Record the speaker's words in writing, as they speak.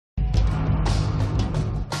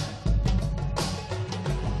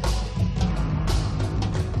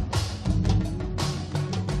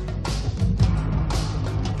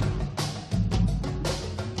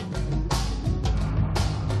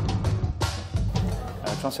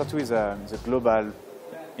Transferto is a global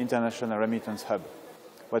international remittance hub.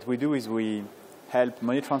 What we do is we help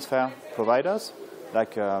money transfer providers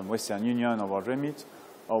like Western Union or World Remit,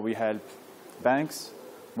 or we help banks,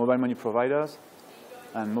 mobile money providers,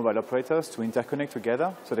 and mobile operators to interconnect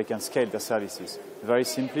together so they can scale their services very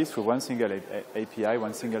simply through one single API,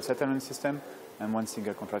 one single settlement system, and one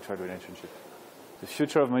single contractual relationship. The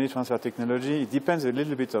future of money transfer technology, it depends a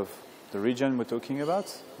little bit of the region we're talking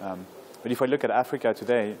about. But if I look at Africa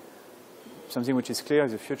today, something which is clear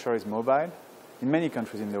is the future is mobile. In many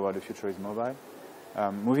countries in the world, the future is mobile.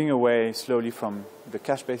 Moving away slowly from the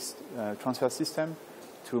cash-based transfer system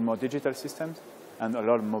to more digital systems, and a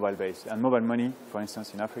lot of mobile-based. And mobile money, for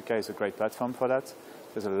instance, in Africa is a great platform for that.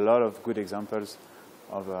 There's a lot of good examples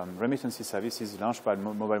of remittance services launched by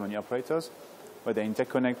mobile money operators, where they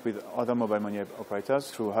interconnect with other mobile money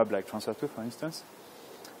operators through a hub like Transferto, for instance,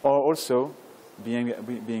 or also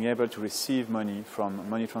being able to receive money from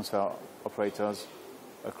money transfer operators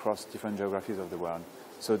across different geographies of the world.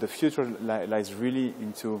 So the future lies really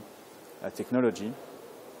into technology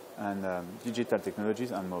and digital technologies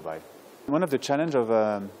and mobile. One of the challenges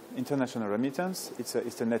of international remittance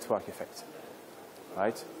is the network effect,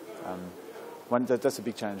 right? That's a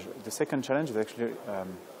big challenge. The second challenge is actually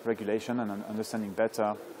regulation and understanding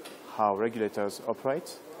better how regulators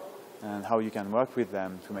operate and how you can work with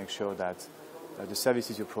them to make sure that the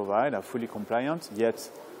services you provide are fully compliant, yet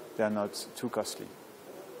they are not too costly.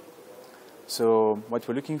 So what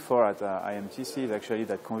we're looking for at IMTC is actually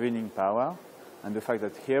that convening power and the fact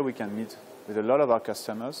that here we can meet with a lot of our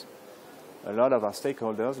customers, a lot of our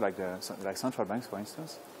stakeholders, like central banks, for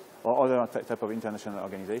instance, or other type of international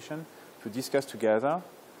organization, to discuss together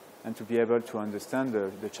and to be able to understand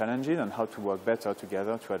the challenges and how to work better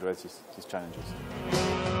together to address these challenges.